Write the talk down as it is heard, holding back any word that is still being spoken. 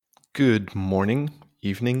Good morning,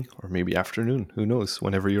 evening, or maybe afternoon. Who knows?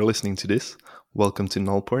 Whenever you're listening to this, welcome to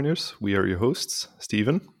Null Pointers. We are your hosts,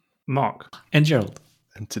 Stephen. Mark. And Gerald.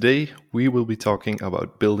 And today we will be talking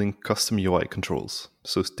about building custom UI controls.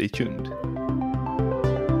 So stay tuned.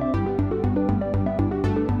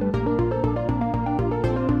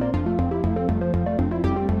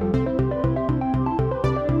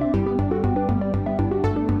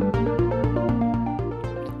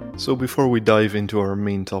 So before we dive into our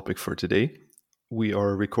main topic for today, we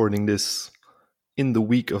are recording this in the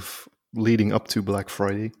week of leading up to Black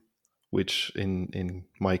Friday, which in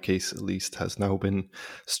my case at least has now been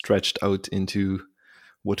stretched out into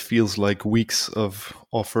what feels like weeks of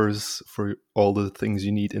offers for all the things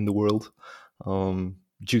you need in the world.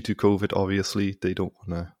 Due to COVID, obviously, they don't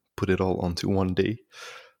want to put it all onto one day.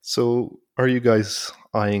 So are you guys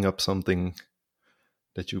eyeing up something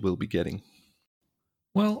that you will be getting?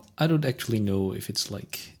 Well, I don't actually know if it's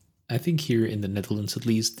like. I think here in the Netherlands, at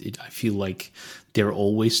least, I feel like they're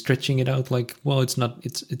always stretching it out. Like, well, it's not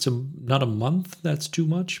a month. That's too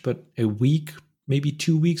much, but a week, maybe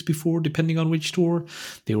 2 weeks before, depending on which store,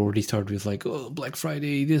 they already start with like, oh, Black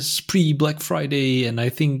Friday, this pre-Black Friday, and I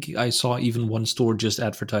think I saw even one store just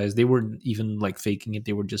advertised. They weren't even like faking it.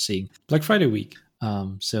 They were just saying Black Friday week.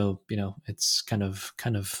 So it's kind of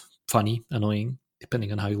funny, annoying,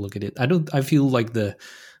 depending on how you look at it. I feel like the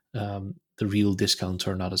real discounts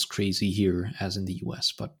are not as crazy here as in the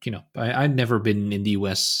US, but I've never been in the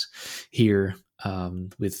US here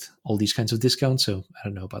with all these kinds of discounts, so I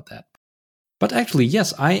don't know about that. But actually,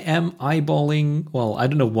 yes, I am eyeballing. Well, I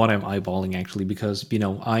don't know what I'm eyeballing actually, because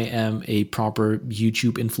I am a proper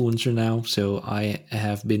YouTube influencer now. So I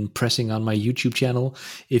have been pressing on my YouTube channel.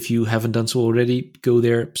 If you haven't done so already, go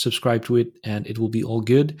there, subscribe to it, and it will be all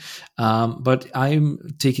good. But I'm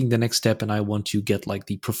taking the next step, and I want to get like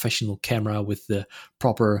the professional camera with the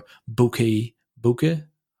proper bokeh.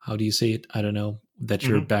 How do you say it? I don't know. That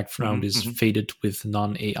your background is faded with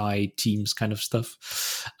non-AI teams kind of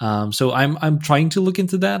stuff. So I'm trying to look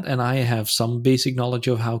into that, and I have some basic knowledge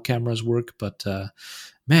of how cameras work, but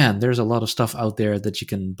man, there's a lot of stuff out there that you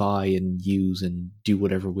can buy and use and do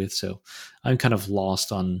whatever with. So I'm kind of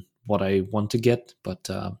lost on what I want to get, but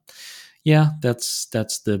yeah, that's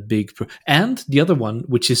the big and the other one,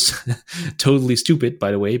 which is totally stupid,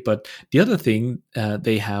 by the way, but the other thing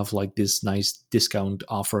they have like this nice discount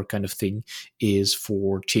offer kind of thing is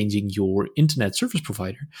for changing your internet service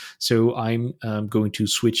provider. So I'm going to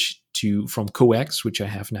switch from coax, which I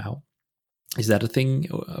have now. Is that a thing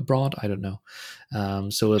abroad? I don't know.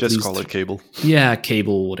 So at Just least call it cable. Yeah,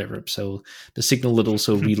 cable, whatever. So the signal that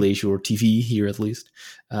also relays your TV here, at least.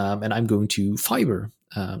 And I'm going to fiber.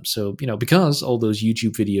 So because all those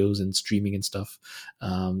YouTube videos and streaming and stuff,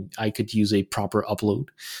 I could use a proper upload.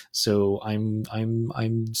 So I'm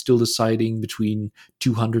still deciding between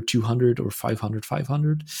 200 or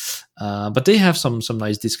 500. But they have some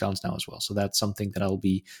nice discounts now as well. So that's something that I'll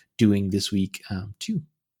be doing this week too.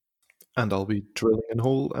 And I'll be drilling a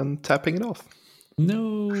hole and tapping it off.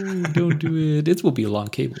 No, don't do it. It will be a long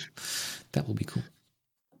cable. That will be cool.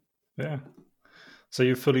 Yeah. So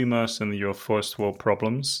you're fully immersed in your first world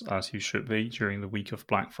problems, as you should be, during the week of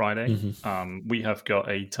Black Friday. We have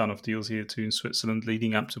got a ton of deals here too in Switzerland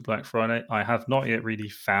leading up to Black Friday. I have not yet really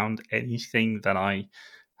found anything that I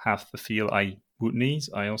have the feel I would need.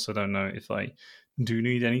 I also don't know if I do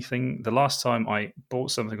need anything. The last time I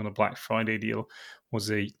bought something on a Black Friday deal was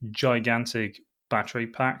a gigantic battery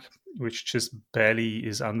pack, which just barely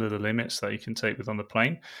is under the limits that you can take with on the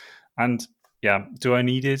plane. And yeah, do I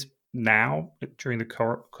need it now during the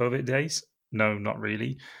COVID days? No, not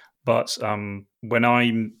really. But when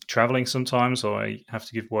I'm traveling sometimes, or I have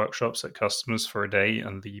to give workshops at customers for a day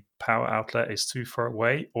and the power outlet is too far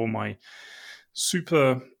away, or my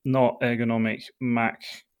super not ergonomic Mac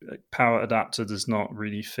power adapter does not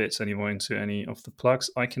really fit anymore into any of the plugs,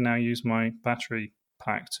 I can now use my battery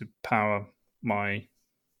pack to power my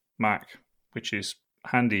Mac, which is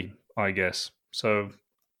handy, I guess. So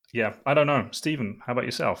yeah, I don't know. Stephen, how about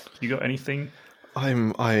yourself? You got anything?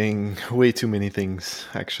 I'm eyeing way too many things,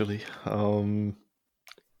 actually.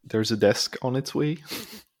 There's a desk on its way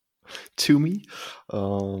to me,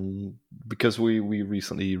 because we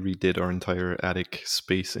recently redid our entire attic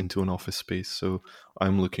space into an office space. So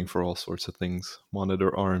I'm looking for all sorts of things: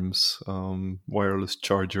 monitor arms, wireless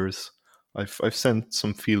chargers. I've sent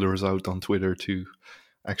some feelers out on Twitter to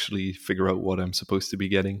actually figure out what I'm supposed to be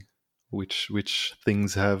getting, which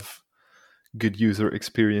things have good user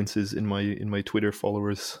experiences in my Twitter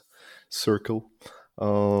followers circle.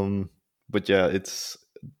 But yeah, it's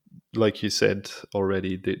like you said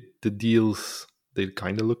already. The deals, they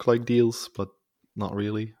kind of look like deals, but not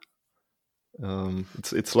really.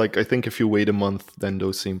 It's like, I think if you wait a month, then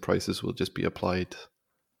those same prices will just be applied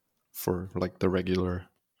for like the regular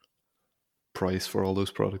price for all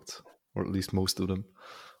those products, or at least most of them.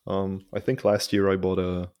 I think last year I bought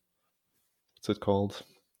what's it called?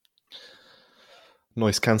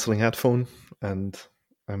 Noise cancelling headphone, and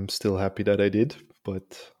I'm still happy that I did.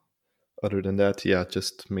 But other than that, yeah,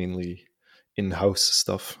 just mainly in-house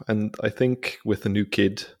stuff. And I think with the new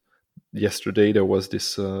kid, yesterday there was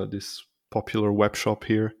this popular web shop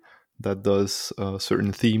here that does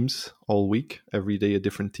certain themes all week, every day a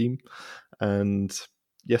different theme. And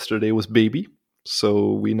yesterday was baby,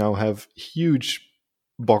 so we now have huge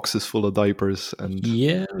boxes full of diapers, and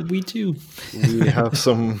Yeah, we do. we have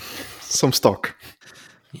some stock.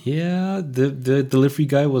 Yeah, the delivery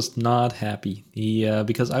guy was not happy. He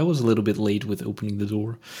because I was a little bit late with opening the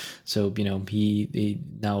door, so he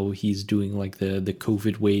now he's doing like the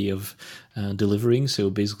COVID way of delivering. So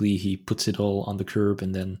basically, he puts it all on the curb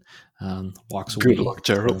and then walks away. Good luck,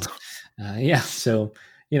 Gerald. So, yeah, so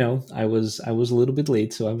I was a little bit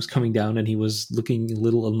late, so I was coming down, and he was looking a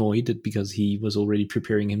little annoyed because he was already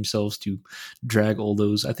preparing himself to drag all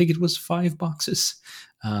those. I think it was 5 boxes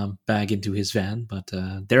back into his van, but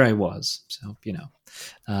there I was. So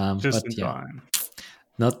Just but in time.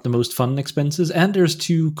 Not the most fun expenses. And there's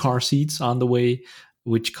 2 car seats on the way,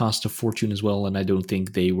 which cost a fortune as well. And I don't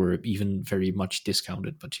think they were even very much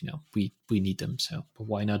discounted. But we need them, so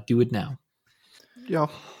why not do it now? Yeah,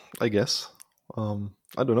 I guess.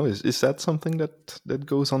 I don't know. Is that something that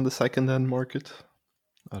goes on the second-hand market?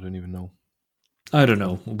 I don't even know. I don't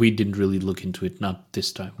know. We didn't really look into it. Not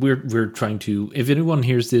this time. We're trying to. If anyone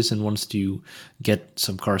hears this and wants to get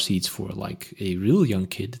some car seats for like a real young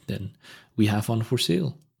kid, then we have one for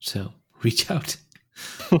sale. So reach out.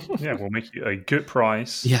 Yeah, we'll make you a good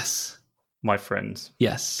price. Yes, my friends.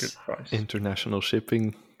 Yes. Good price. International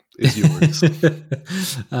shipping is yours.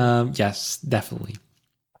 Yes, definitely.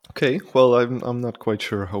 Okay, well, I'm not quite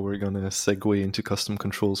sure how we're gonna segue into custom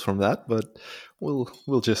controls from that, but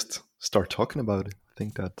we'll just start talking about it. I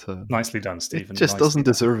think that nicely done, Stephen. It just doesn't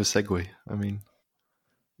deserve a segue. I mean,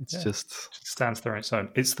 it's just stands there on its own.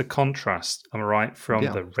 It's the contrast, am I right, from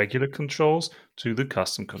the regular controls to the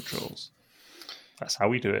custom controls. That's how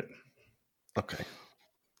we do it. Okay,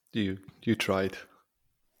 you tried.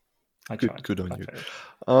 I tried. Good on you.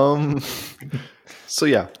 So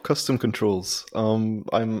yeah, custom controls.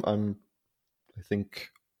 I think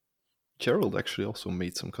Gerald actually also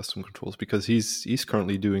made some custom controls because he's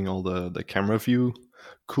currently doing all the camera view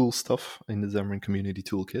cool stuff in the Xamarin Community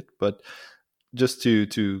Toolkit. But just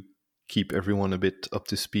to keep everyone a bit up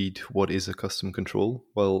to speed, what is a custom control?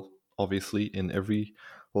 Well, obviously in every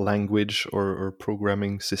language or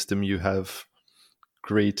programming system you have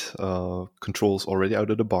great controls already out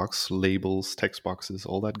of the box, labels, text boxes,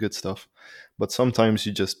 all that good stuff. But sometimes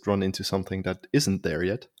you just run into something that isn't there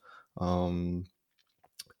yet. Or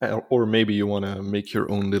maybe you want to make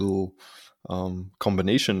your own little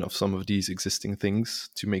combination of some of these existing things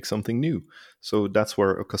to make something new. So that's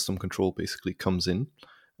where a custom control basically comes in,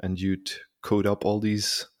 and you'd code up all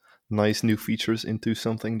these nice new features into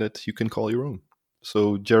something that you can call your own.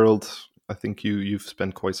 So Gerald, I think you've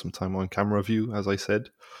spent quite some time on camera view, as I said.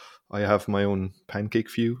 I have my own pancake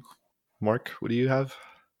view. Mark, what do you have?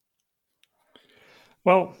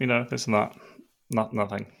 Well, it's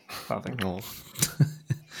nothing. Oh.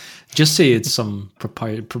 Just say it's some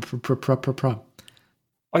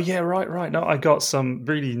Oh yeah, right. No, I got some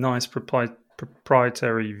really nice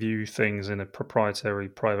proprietary view things in a proprietary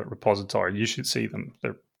private repository. You should see them.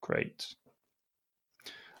 They're great.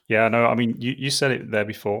 Yeah, no, I mean, you said it there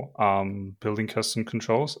before, building custom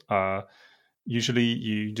controls. Usually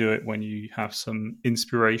you do it when you have some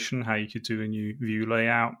inspiration, how you could do a new view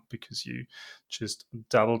layout because you just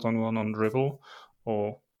dabbled on one on Dribbble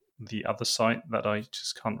or the other site that I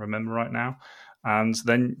just can't remember right now. And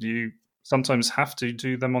then you sometimes have to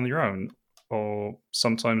do them on your own. Or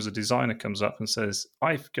sometimes a designer comes up and says,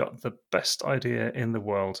 I've got the best idea in the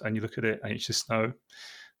world. And you look at it and you just know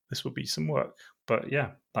this will be some work. But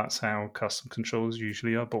yeah, that's how custom controls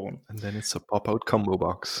usually are born. And then it's a pop-out combo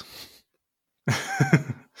box.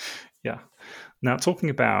 Yeah. Now, talking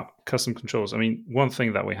about custom controls, I mean, one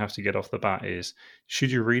thing that we have to get off the bat is,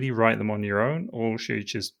 should you really write them on your own, or should you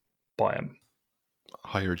just buy them?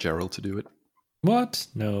 Hire Gerald to do it. What?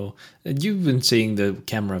 No. You've been saying the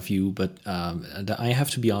camera view, but I have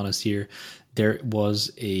to be honest here. There was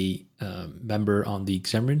a member on the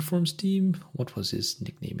Xamarin Forms team. What was his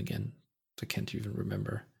nickname again? I can't even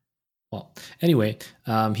remember. Well, anyway,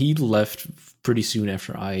 he left pretty soon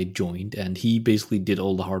after I joined, and he basically did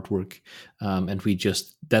all the hard work. And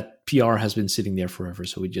that PR has been sitting there forever,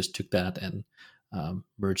 so we just took that and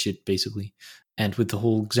merged it basically. And with the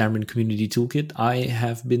whole Xamarin Community Toolkit, I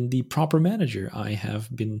have been the proper manager. I have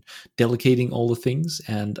been delegating all the things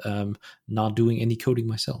and not doing any coding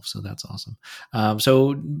myself. So that's awesome.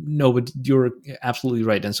 So no, but you're absolutely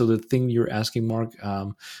right. And so the thing you're asking, Mark,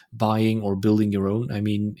 buying or building your own, I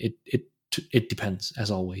mean, it depends, as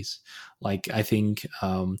always. Like, I think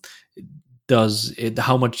does it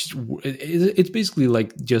how much it's basically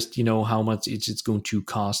like just how much it's going to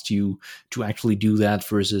cost you to actually do that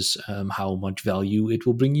versus how much value it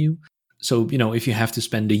will bring you. So if you have to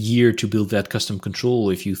spend a year to build that custom control,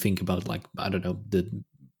 if you think about, like, I don't know, the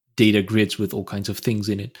data grids with all kinds of things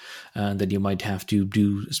in it, that you might have to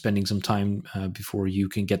do spending some time before you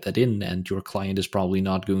can get that in, and your client is probably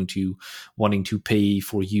not going to wanting to pay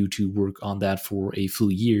for you to work on that for a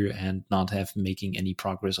full year and not have making any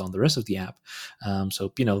progress on the rest of the app.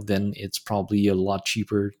 So then it's probably a lot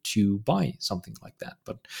cheaper to buy something like that.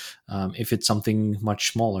 But if it's something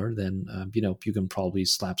much smaller, then you can probably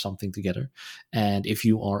slap something together. And if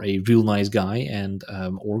you are a real nice guy and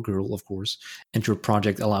or girl, of course, and your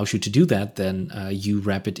project allows you to do that, then you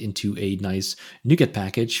wrap it into a nice NuGet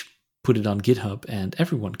package, put it on GitHub, and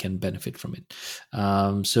everyone can benefit from it.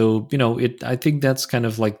 So I think that's kind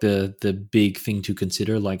of like the big thing to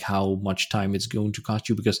consider, like how much time it's going to cost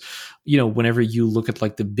you, because whenever you look at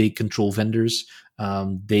like the big control vendors,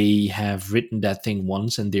 they have written that thing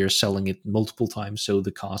once and they're selling it multiple times, so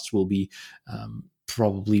the cost will be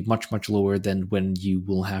probably much lower than when you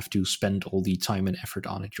will have to spend all the time and effort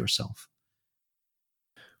on it yourself.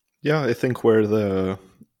 Yeah, I think where the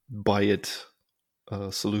buy it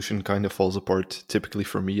solution kind of falls apart, typically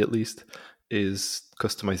for me at least, is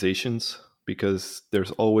customizations, because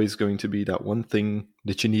there's always going to be that one thing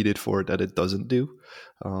that you need it for that it doesn't do,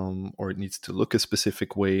 or it needs to look a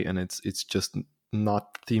specific way, and it's just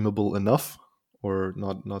not themable enough or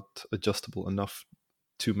not adjustable enough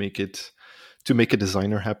to make a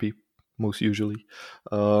designer happy, most usually.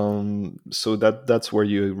 So that's where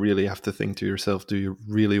you really have to think to yourself, do you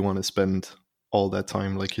really want to spend all that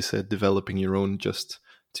time, like you said, developing your own just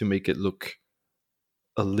to make it look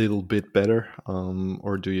a little bit better,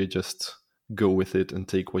 or do you just go with it and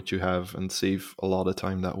take what you have and save a lot of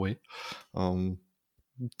time that way?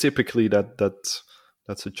 Typically that's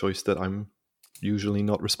a choice that I'm usually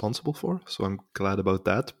not responsible for, so I'm glad about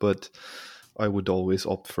that. But I would always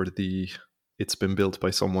opt for it's been built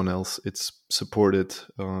by someone else, it's supported,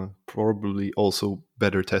 probably also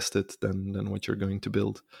better tested than what you're going to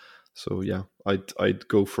build. So yeah, I'd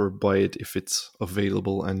go for buy it if it's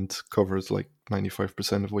available and covers like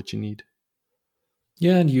 95% of what you need.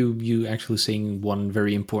 Yeah, and you actually saying one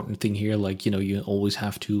very important thing here, like you always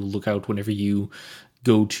have to look out whenever you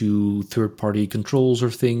go to third-party controls or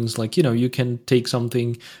things, like you can take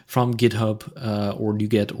something from GitHub or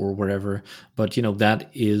NuGet or wherever, but that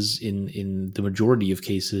is in the majority of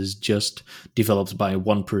cases just developed by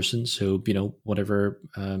one person. So whatever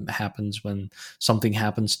happens when something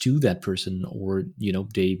happens to that person, or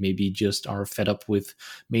they maybe just are fed up with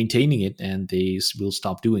maintaining it and they will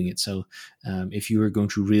stop doing it. So if you are going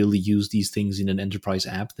to really use these things in an enterprise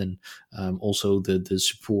app, then also the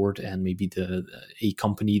support and maybe a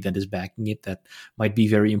company that is backing it, that might be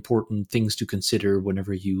very important things to consider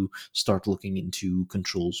whenever you start looking into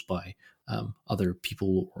controls by other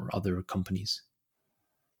people or other companies.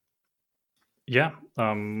 Yeah,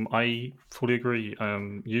 I fully agree.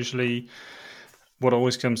 Usually what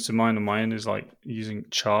always comes to mind on my end is like using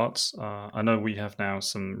charts. I know we have now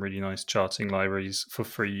some really nice charting libraries for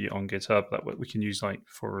free on GitHub that we can use like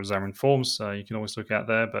for Xamarin Forms. You can always look at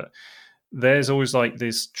there, but there's always like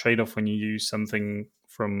this trade-off when you use something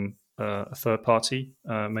from a third party,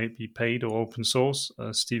 maybe paid or open source.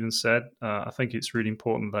 As Steven said, I think it's really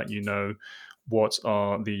important that you know what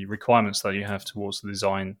are the requirements that you have towards the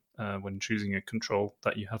design when choosing a control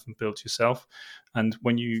that you haven't built yourself. And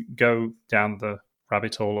when you go down the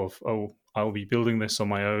rabbit hole of, oh, I'll be building this on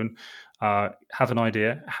my own, have an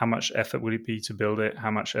idea, how much effort will it be to build it?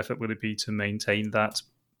 How much effort will it be to maintain that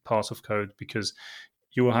part of code? Because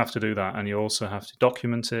you will have to do that, and you also have to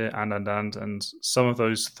document it, and some of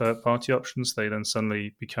those third-party options, they then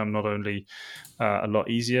suddenly become not only a lot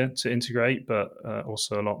easier to integrate, but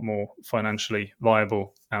also a lot more financially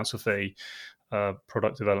viable out of a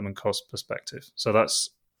product development cost perspective. So that's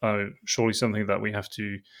surely something that we have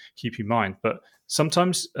to keep in mind. But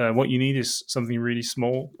sometimes what you need is something really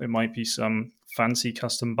small. It might be some fancy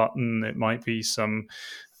custom button. It might be some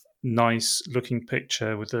nice looking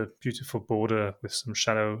picture with a beautiful border with some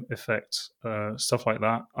shadow effect, stuff like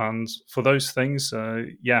that. And for those things,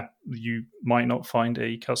 you might not find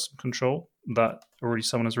a custom control that already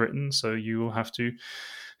someone has written, so you will have to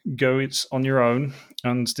go it on your own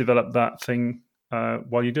and develop that thing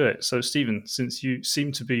while you do it. So, Stephen, since you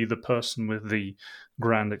seem to be the person with the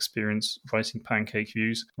grand experience writing pancake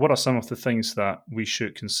views, what are some of the things that we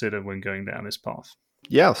should consider when going down this path?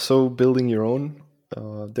 Yeah, so building your own,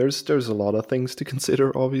 there's a lot of things to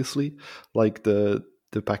consider. Obviously, like the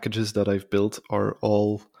packages that I've built are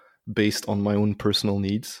all based on my own personal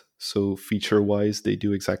needs. So feature wise, they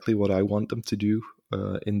do exactly what I want them to do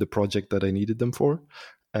in the project that I needed them for,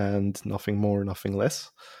 and nothing more, nothing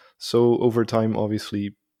less. So over time,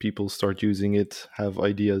 obviously, people start using it, have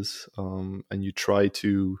ideas, and you try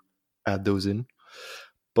to add those in.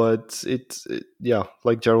 But yeah,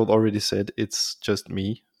 like Gerald already said, it's just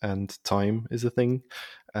me, and time is a thing,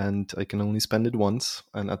 and I can only spend it once.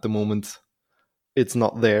 And at the moment, it's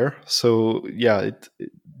not there. So yeah,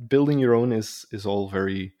 building your own is all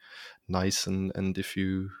very nice, and if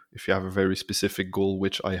you have a very specific goal,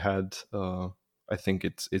 which I had, I think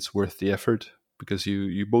it's worth the effort, because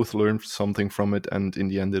you both learn something from it, and in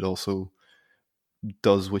the end, it also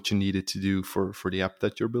does what you need it to do for the app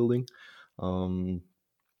that you're building.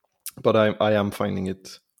 But I am finding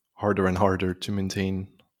it harder and harder to maintain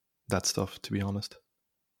that stuff, to be honest.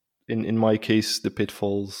 In my case, the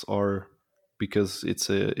pitfalls are because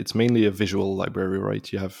it's mainly a visual library,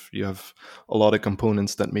 right? You have a lot of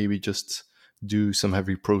components that maybe just do some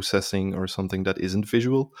heavy processing or something that isn't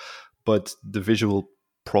visual. But the visual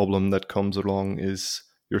problem that comes along is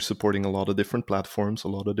you're supporting a lot of different platforms, a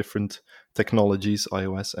lot of different technologies,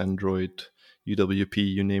 iOS, Android, UWP,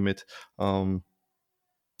 you name it.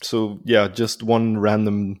 So yeah, just one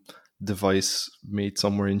random device made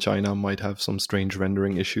somewhere in China might have some strange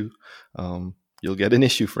rendering issue. You'll get an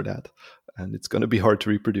issue for that, and it's going to be hard to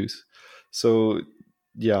reproduce. So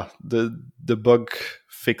yeah, the bug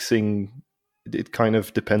fixing, it kind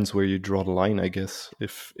of depends where you draw the line, I guess.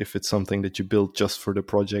 If it's something that you built just for the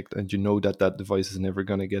project and you know that that device is never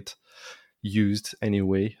going to get used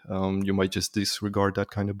anyway, you might just disregard that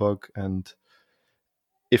kind of bug. And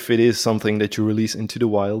if it is something that you release into the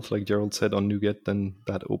wild, like Gerald said on NuGet, then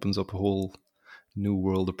that opens up a whole new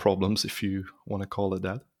world of problems, if you want to call it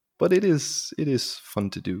that. But it is fun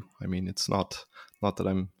to do. I mean, it's not that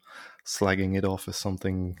I'm slagging it off as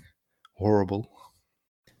something horrible.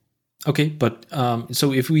 Okay, but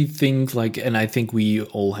so if we think like, and I think we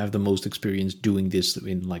all have the most experience doing this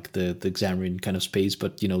in like the Xamarin kind of space,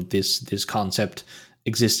 but this concept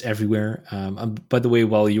exists everywhere. By the way,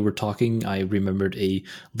 while you were talking, I remembered a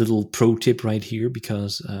little pro tip right here,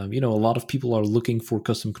 because a lot of people are looking for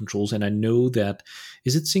custom controls, and I know that,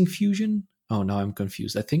 is it Syncfusion? Oh, now I'm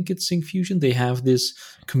confused. I think it's Syncfusion. They have this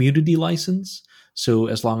community license, so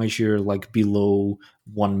as long as you're like below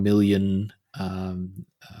 1 million.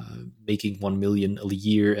 Making 1 million a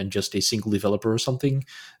year and just a single developer or something,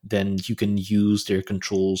 then you can use their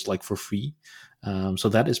controls like for free. So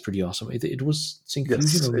that is pretty awesome. It was Syncfusion,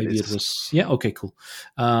 yes, or maybe it was. Yeah. Okay. Cool.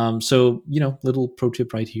 So little pro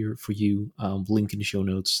tip right here for you. Link in the show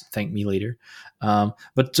notes. Thank me later.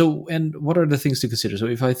 But so, and what are the things to consider? So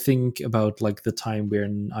if I think about like the time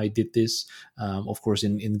when I did this, of course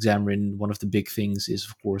in Xamarin, one of the big things is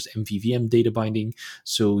of course MVVM data binding.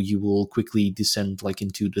 So you will quickly descend like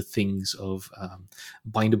into the things of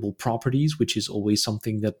bindable properties, which is always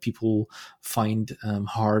something that people find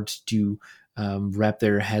hard to wrap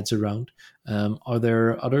their heads around. Are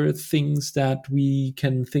there other things that we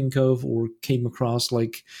can think of or came across,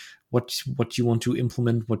 like what you want to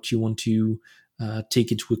implement, what you want to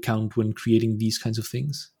take into account when creating these kinds of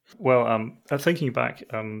things? Well, thinking back,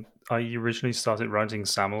 I originally started writing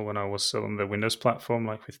SAML when I was still on the Windows platform,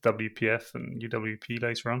 like with WPF and UWP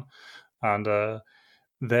later on. And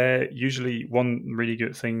there, usually one really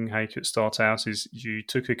good thing how you could start out is you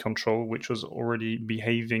took a control which was already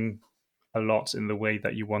behaving a lot in the way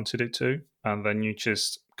that you wanted it to, and then you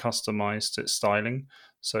just customized its styling.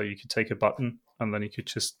 So you could take a button and then you could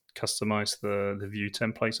just customize the view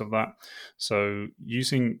template of that. So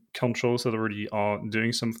using controls that already are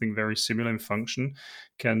doing something very similar in function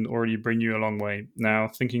can already bring you a long way. Now,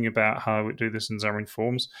 thinking about how I would do this in Xamarin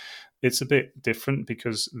Forms, it's a bit different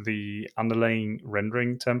because the underlying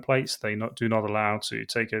rendering templates, they do not allow to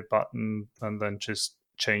take a button and then just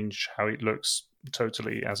change how it looks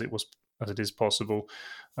totally as it is possible,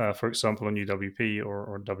 for example, on UWP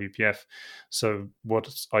or WPF. So what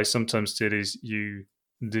I sometimes did is you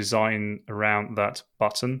design around that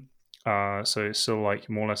button So it's still like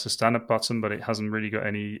more or less a standard button, but it hasn't really got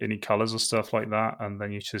any colors or stuff like that. And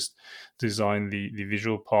then you just design the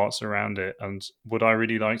visual parts around it. And what I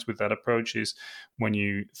really liked with that approach is when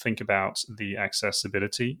you think about the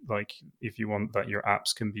accessibility, like if you want that your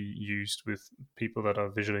apps can be used with people that are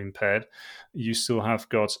visually impaired, you still have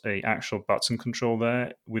got a actual button control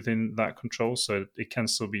there within that control, so it can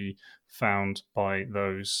still be found by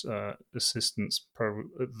those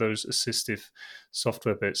those assistive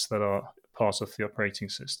software bits that are part of the operating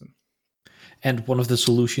system. And one of the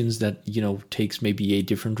solutions that takes maybe a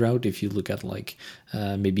different route, if you look at like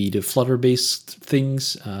maybe the Flutter based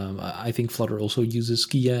things, I think Flutter also uses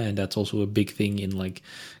Skia, and that's also a big thing in like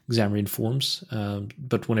Xamarin Forms.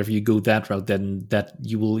 But whenever you go that route, then that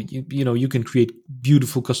you can create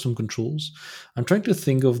beautiful custom controls. I'm trying to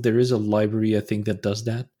think of, there is a library I think that does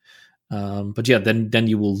that. But yeah, then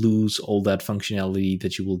you will lose all that functionality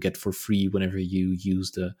that you will get for free whenever you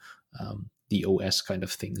use the OS kind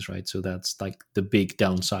of things, right? So that's like the big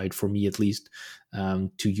downside for me, at least,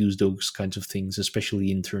 to use those kinds of things,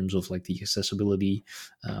 especially in terms of like the accessibility.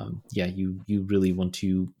 Yeah, you really want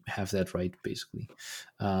to have that right, basically.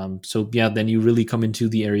 So yeah, then you really come into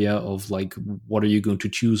the area of like, what are you going to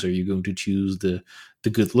choose? Are you going to choose the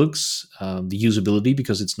good looks, the usability,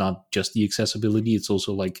 because it's not just the accessibility, it's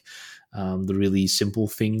also like the really simple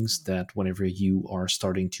things that whenever you are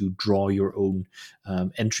starting to draw your own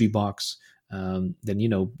entry box, then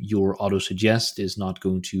your auto suggest is not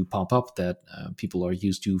going to pop up that people are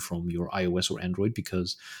used to from your iOS or Android,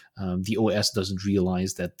 because the OS doesn't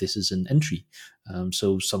realize that this is an entry.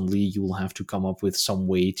 So suddenly you will have to come up with some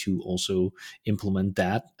way to also implement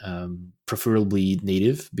that, preferably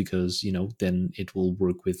native, because then it will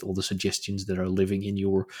work with all the suggestions that are living in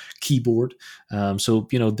your keyboard. So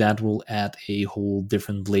that will add a whole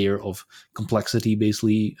different layer of complexity,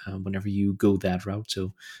 basically, whenever you go that route.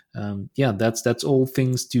 So yeah, that's all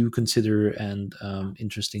things to consider, and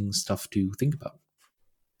interesting stuff to think about.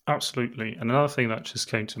 Absolutely. And another thing that just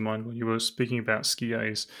came to mind when you were speaking about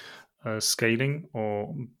Skia is scaling,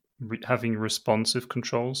 or having responsive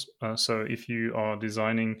controls. So if you are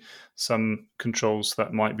designing some controls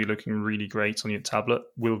that might be looking really great on your tablet,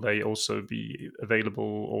 will they also be available,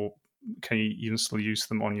 or can you even still use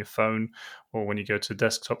them on your phone, or when you go to a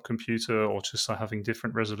desktop computer, or just having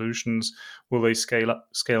different resolutions? Will they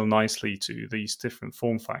scale nicely to these different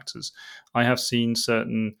form factors? I have seen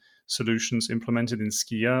certain solutions implemented in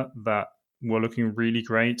Skia that were looking really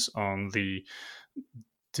great on the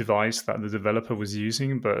device that the developer was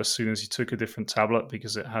using, but as soon as you took a different tablet,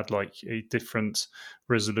 because it had like a different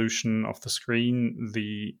resolution of the screen,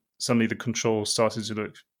 suddenly the control started to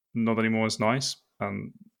look not anymore as nice.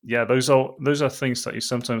 Yeah, those are things that you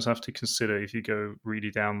sometimes have to consider if you go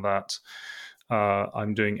really down that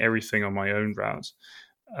I'm doing everything on my own route.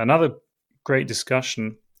 Another great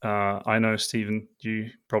discussion, I know, Stephen,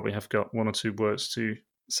 you probably have got one or two words to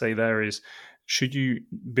say there, is should you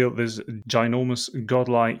build this ginormous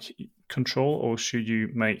godlike control, or should you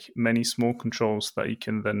make many small controls that you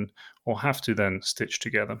can then, or have to then, stitch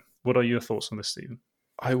together? What are your thoughts on this, Stephen?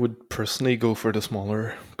 I would personally go for the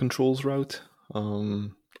smaller controls route.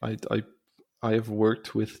 I have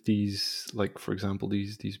worked with these, like for example,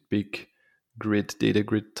 these big data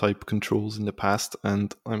grid type controls in the past,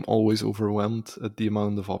 and I'm always overwhelmed at the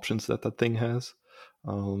amount of options that thing has.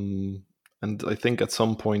 And I think at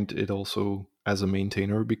some point it also, as a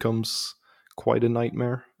maintainer, becomes quite a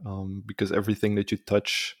nightmare, because everything that you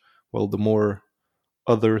touch, well, the more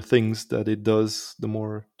other things that it does, the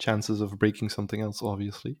more chances of breaking something else,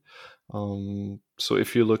 obviously. So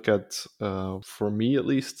if you look at, for me at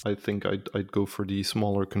least, I think I'd go for the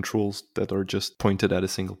smaller controls that are just pointed at a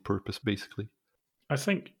single purpose, basically. I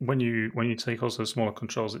think when you take also smaller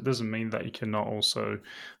controls, it doesn't mean that you cannot also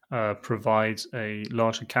provide a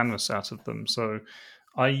larger canvas out of them. So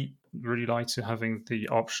I really like to having the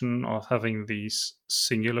option of having these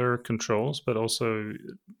singular controls, but also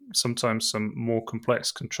sometimes some more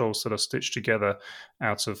complex controls that are stitched together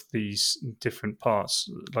out of these different parts.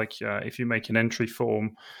 Like if you make an entry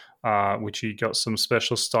form, which you got some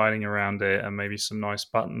special styling around it, and maybe some nice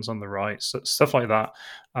buttons on the right, so stuff like that.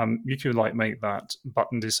 You could like make that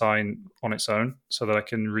button design on its own, so that I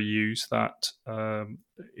can reuse that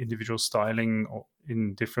individual styling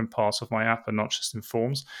in different parts of my app, and not just in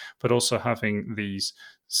forms, but also having these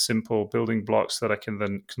simple building blocks that I can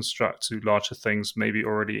then construct to larger things, maybe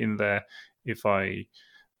already in there if I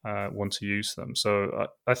want to use them. So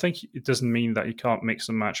I think it doesn't mean that you can't mix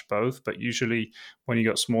and match both, but usually when you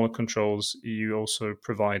got smaller controls, you also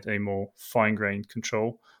provide a more fine-grained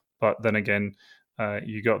control. But then again,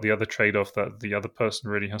 you got the other trade-off that the other person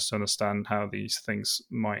really has to understand how these things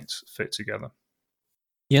might fit together.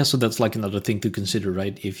 Yeah, so that's like another thing to consider,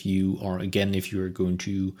 right? If you are going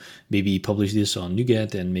to maybe publish this on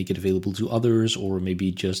NuGet and make it available to others, or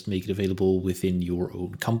maybe just make it available within your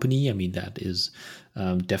own company, I mean, that is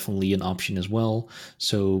definitely an option as well.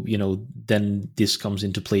 So, then this comes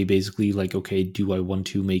into play basically like, okay, do I want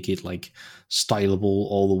to make it like stylable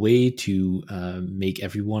all the way to make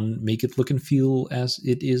everyone make it look and feel as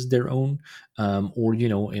it is their own? Or,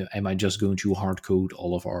 am I just going to hard code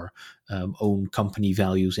all of our own company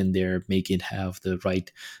values in there, make it have the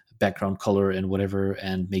right background color and whatever,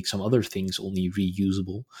 and make some other things only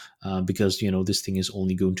reusable, because this thing is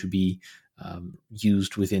only going to be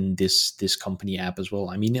used within this company app as well.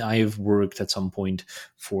 I mean, I have worked at some point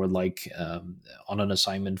for like on an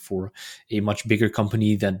assignment for a much bigger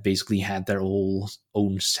company that basically had their whole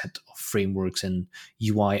own set of frameworks and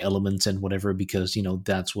UI elements and whatever, because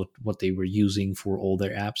that's what they were using for all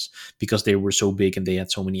their apps, because they were so big and they had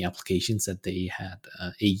so many applications that they had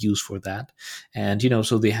a use for that. And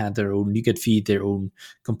so they had their own NuGet feed, their own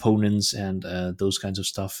components, and those kinds of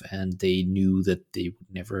stuff, and they knew that they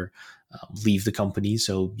would never leave the company.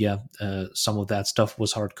 So yeah, some of that stuff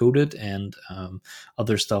was hard coded, and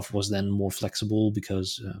other stuff was then more flexible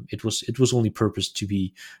because it was only purposed to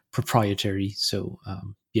be proprietary. So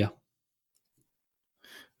yeah.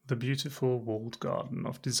 The beautiful walled garden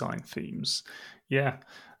of design themes. Yeah,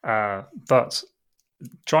 but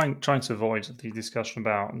trying to avoid the discussion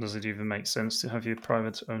about does it even make sense to have your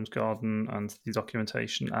private owned garden and the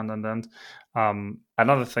documentation and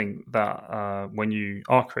another thing that when you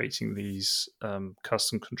are creating these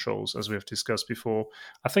custom controls, as we have discussed before,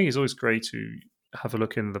 I think it's always great to have a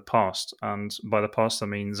look in the past. And by the past I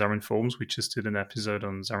mean Xamarin Forms. We just did an episode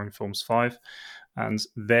on Xamarin Forms 5, and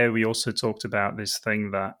there we also talked about this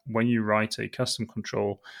thing that when you write a custom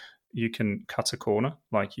control, you can cut a corner.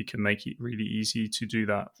 Like, you can make it really easy to do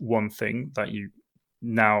that one thing that you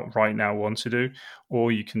right now want to do,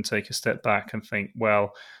 or you can take a step back and think,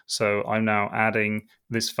 well, so I'm now adding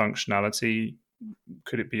this functionality.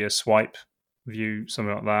 Could it be a swipe view,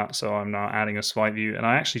 something like that? So I'm now adding a swipe view, and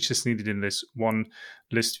I actually just needed in this one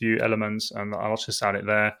list view element, and I'll just add it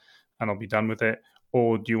there and I'll be done with it.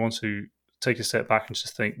 Or do you want to take a step back and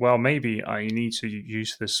just think, well, maybe I need to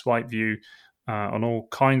use this swipe view on all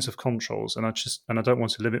kinds of controls, and I don't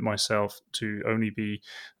want to limit myself to only be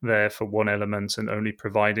there for one element and only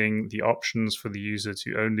providing the options for the user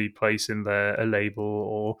to only place in there a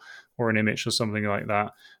label or an image or something like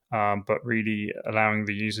that, but really allowing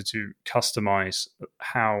the user to customize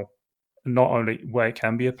how, not only where it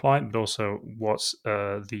can be applied, but also what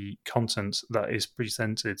the content that is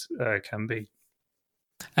presented can be.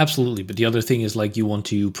 Absolutely. But the other thing is, like, you want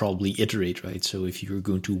to probably iterate, right? So if you're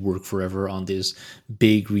going to work forever on this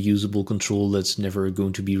big reusable control that's never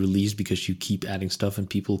going to be released because you keep adding stuff and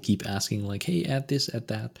people keep asking like, hey, add this, add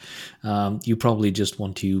that, you probably just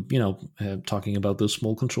want to, talking about those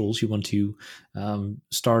small controls, you want to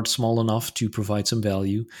start small enough to provide some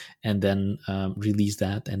value, and then release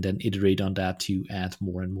that, and then iterate on that to add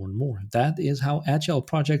more and more and more. That is how agile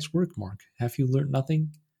projects work, Mark. Have you learned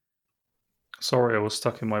nothing? Sorry, I was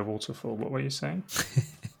stuck in my waterfall. What were you saying?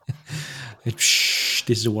 Shh,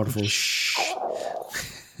 this is a waterfall. Shh.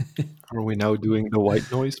 Are we now doing the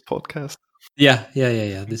white noise podcast? Yeah.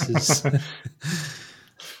 This is.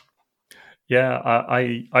 Yeah,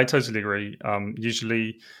 I totally agree.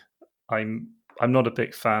 Usually, I'm not a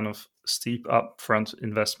big fan of steep upfront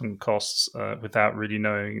investment costs without really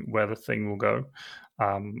knowing where the thing will go,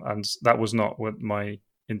 and that was not what my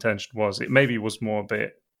intention was. It maybe was more a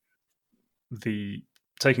bit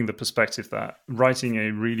taking the perspective that writing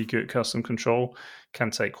a really good custom control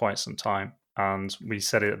can take quite some time. And we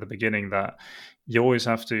said it at the beginning that you always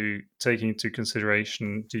have to take into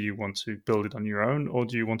consideration, do you want to build it on your own or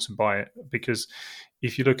do you want to buy it? Because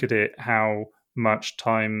if you look at it, how much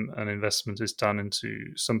time and investment is done into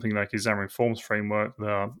something like a Xamarin Forms framework, there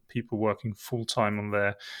are people working full-time on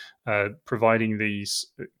there, providing these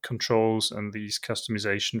controls and these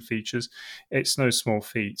customization features. It's no small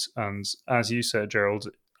feat. And as you said, Gerald,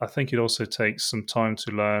 I think it also takes some time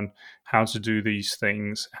to learn how to do these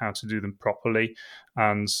things, how to do them properly.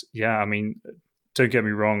 And yeah, I mean, don't get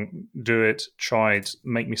me wrong, do it, try it,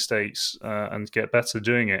 make mistakes, and get better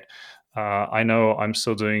doing it. I know I'm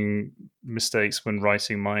still doing mistakes when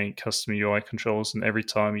writing my custom UI controls, and every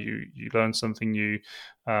time you learn something new,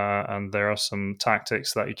 and there are some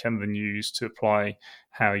tactics that you can then use to apply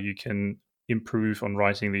how you can improve on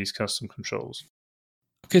writing these custom controls.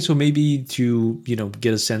 Okay, so maybe to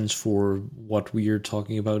get a sense for what we are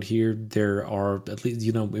talking about here, there are at least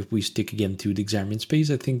if we stick again to the Xamarin Space,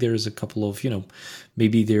 I think there's a couple of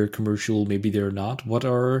maybe they're commercial, maybe they're not. What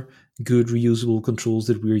are good reusable controls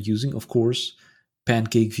that we're using? Of course,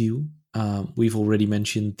 Pancake View. We've already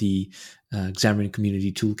mentioned the Xamarin Community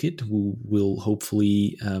Toolkit, who will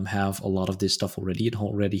hopefully have a lot of this stuff already. It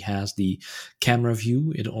already has the camera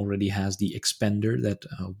view. It already has the expander that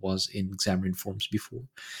was in Xamarin Forms before.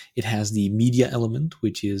 It has the media element,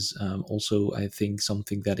 which is also, I think,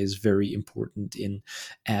 something that is very important in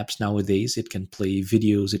apps nowadays. It can play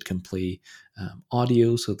videos, it can play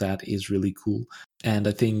audio, so that is really cool. And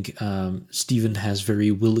I think Stephen has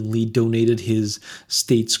very willingly donated his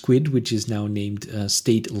State Squid, which is now named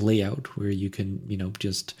State Layout, where you can,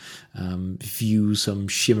 just view some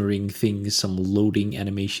shimmering things, some loading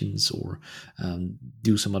animations, or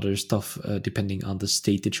do some other stuff depending on the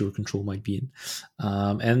state that your control might be in.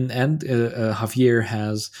 And Javier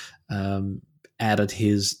has added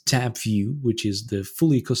his tab view, which is the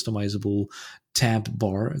fully customizable tab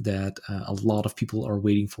bar that a lot of people are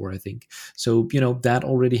waiting for, I think. So, that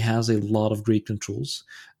already has a lot of great controls.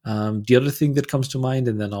 The other thing that comes to mind,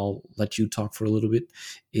 and then I'll let you talk for a little bit,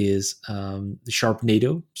 is the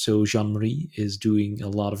Sharpnado. So Jean-Marie is doing a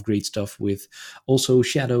lot of great stuff with also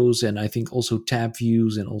shadows, and I think also tab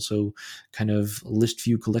views, and also kind of list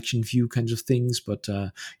view, collection view kinds of things. But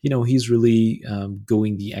he's really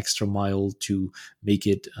going the extra mile to make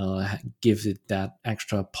it give it that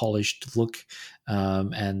extra polished look,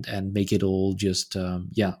 and make it all just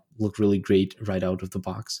look really great right out of the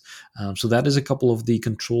box. So that is a couple of the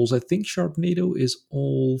controls. I think Sharpnado is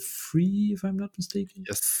all free, if I'm not mistaken.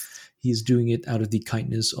 Yes. He's doing it out of the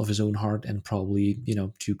kindness of his own heart, and probably,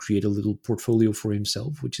 to create a little portfolio for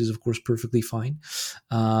himself, which is, of course, perfectly fine.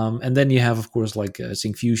 And then you have, of course, like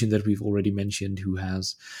Syncfusion that we've already mentioned, who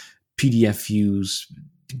has PDF views,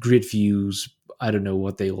 grid views. I don't know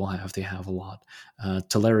what they all have. They have a lot.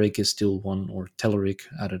 Telerik is still one, or Telerik.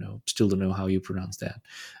 I don't know. Still don't know how you pronounce that.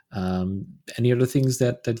 Any other things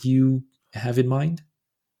that you have in mind?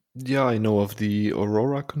 Yeah, I know of the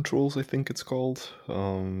Aurora controls, I think it's called,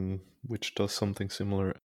 which does something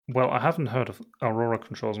similar. Well, I haven't heard of Aurora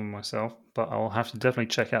controls myself, but I'll have to definitely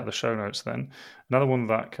check out the show notes then. Another one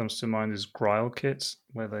that comes to mind is GrileKit,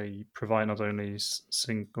 where they provide not only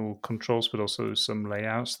single controls, but also some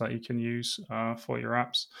layouts that you can use for your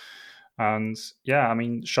apps. And yeah, I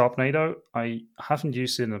mean, Sharpnado, I haven't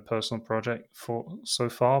used it in a personal project so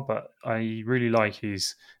far, but I really like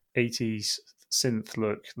his 80s synth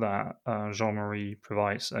look that Jean-Marie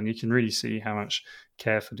provides. And you can really see how much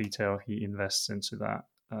care for detail he invests into that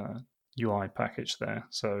UI package there.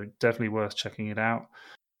 So definitely worth checking it out.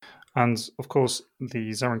 And of course,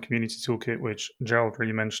 the Xamarin Community Toolkit, which Gerald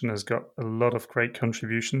really mentioned, has got a lot of great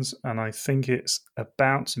contributions. And I think it's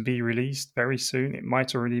about to be released very soon. It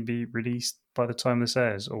might already be released by the time this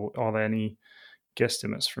airs. Or are there any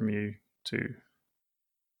guesstimates from you too?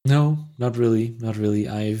 No, not really. Not really.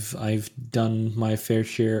 I've done my fair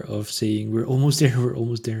share of saying we're almost there,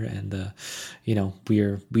 and we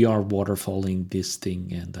are waterfalling this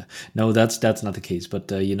thing, and no, that's not the case. But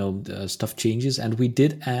stuff changes, and we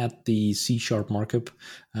did add the C# markup,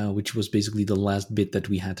 which was basically the last bit that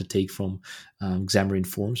we had to take from Xamarin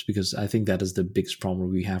Forms, because I think that is the biggest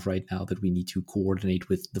problem we have right now, that we need to coordinate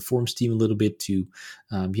with the Forms team a little bit to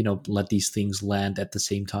let these things land at the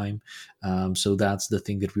same time. So that's the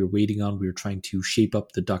thing that we're waiting on. We're trying to shape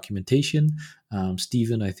up the documentation.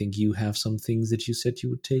 Stephen, I think you have some things that you said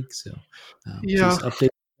you would take, so please update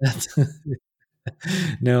that.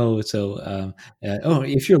 No, so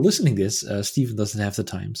if you're listening to this, Stephen doesn't have the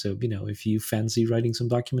time. So if you fancy writing some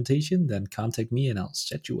documentation, then contact me and I'll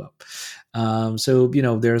set you up. So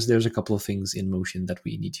there's a couple of things in motion that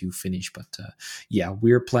we need to finish, but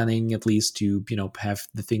we're planning at least to have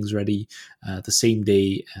the things ready the same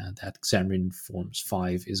day that Xamarin Forms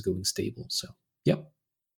 5 is going stable. So yep.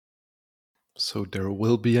 So there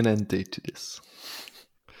will be an end date to this,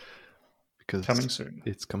 because coming soon.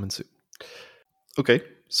 It's coming soon. Okay,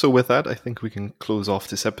 so with that, I think we can close off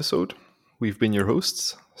this episode. We've been your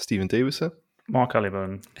hosts, Stephen Davissen, Mark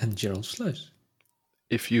Allibone, and Gerald Sluis.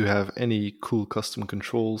 If you have any cool custom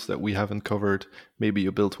controls that we haven't covered, maybe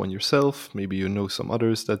you built one yourself, maybe you know some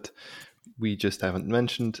others that we just haven't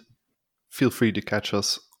mentioned, feel free to catch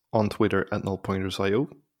us on Twitter at nullpointers.io.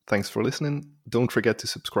 Thanks for listening. Don't forget to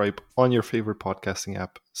subscribe on your favorite podcasting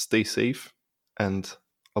app. Stay safe, and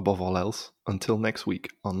above all else, until next week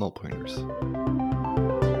on Null Pointers.